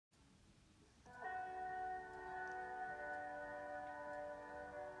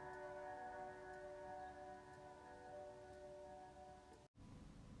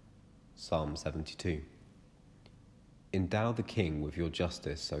Psalm 72. Endow the king with your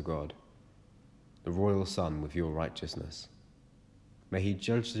justice, O God, the royal son with your righteousness. May he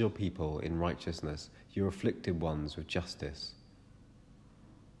judge your people in righteousness, your afflicted ones with justice.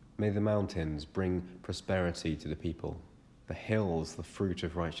 May the mountains bring prosperity to the people, the hills the fruit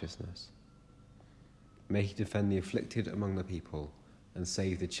of righteousness. May he defend the afflicted among the people and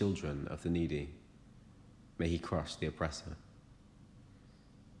save the children of the needy. May he crush the oppressor.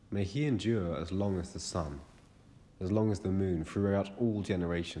 May he endure as long as the sun, as long as the moon throughout all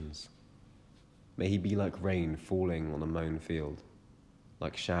generations. May he be like rain falling on a mown field,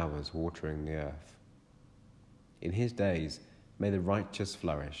 like showers watering the earth. In his days may the righteous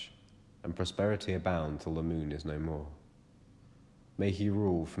flourish, and prosperity abound till the moon is no more. May he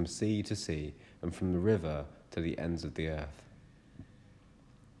rule from sea to sea, and from the river to the ends of the earth.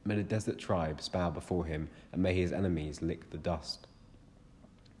 May the desert tribes bow before him, and may his enemies lick the dust.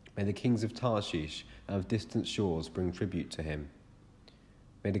 May the kings of Tarshish and of distant shores bring tribute to him.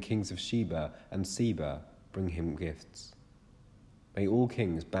 May the kings of Sheba and Seba bring him gifts. May all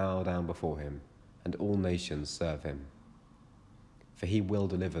kings bow down before him, and all nations serve him. For he will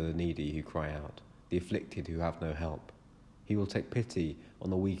deliver the needy who cry out, the afflicted who have no help. He will take pity on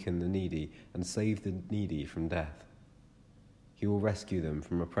the weak and the needy, and save the needy from death. He will rescue them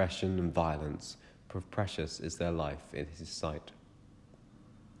from oppression and violence, for precious is their life in his sight.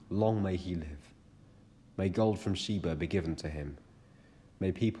 Long may he live. May gold from Sheba be given to him.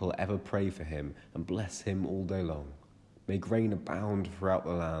 May people ever pray for him and bless him all day long. May grain abound throughout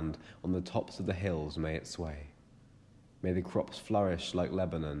the land, on the tops of the hills may it sway. May the crops flourish like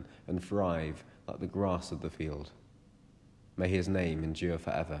Lebanon and thrive like the grass of the field. May his name endure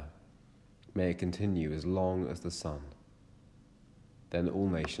forever. May it continue as long as the sun. Then all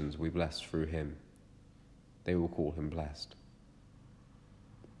nations will be blessed through him. They will call him blessed.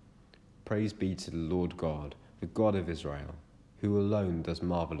 Praise be to the Lord God, the God of Israel, who alone does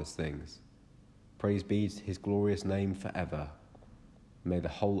marvelous things. Praise be to his glorious name forever. May the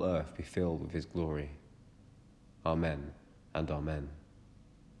whole earth be filled with his glory. Amen and amen.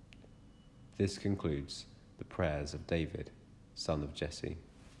 This concludes the prayers of David, son of Jesse.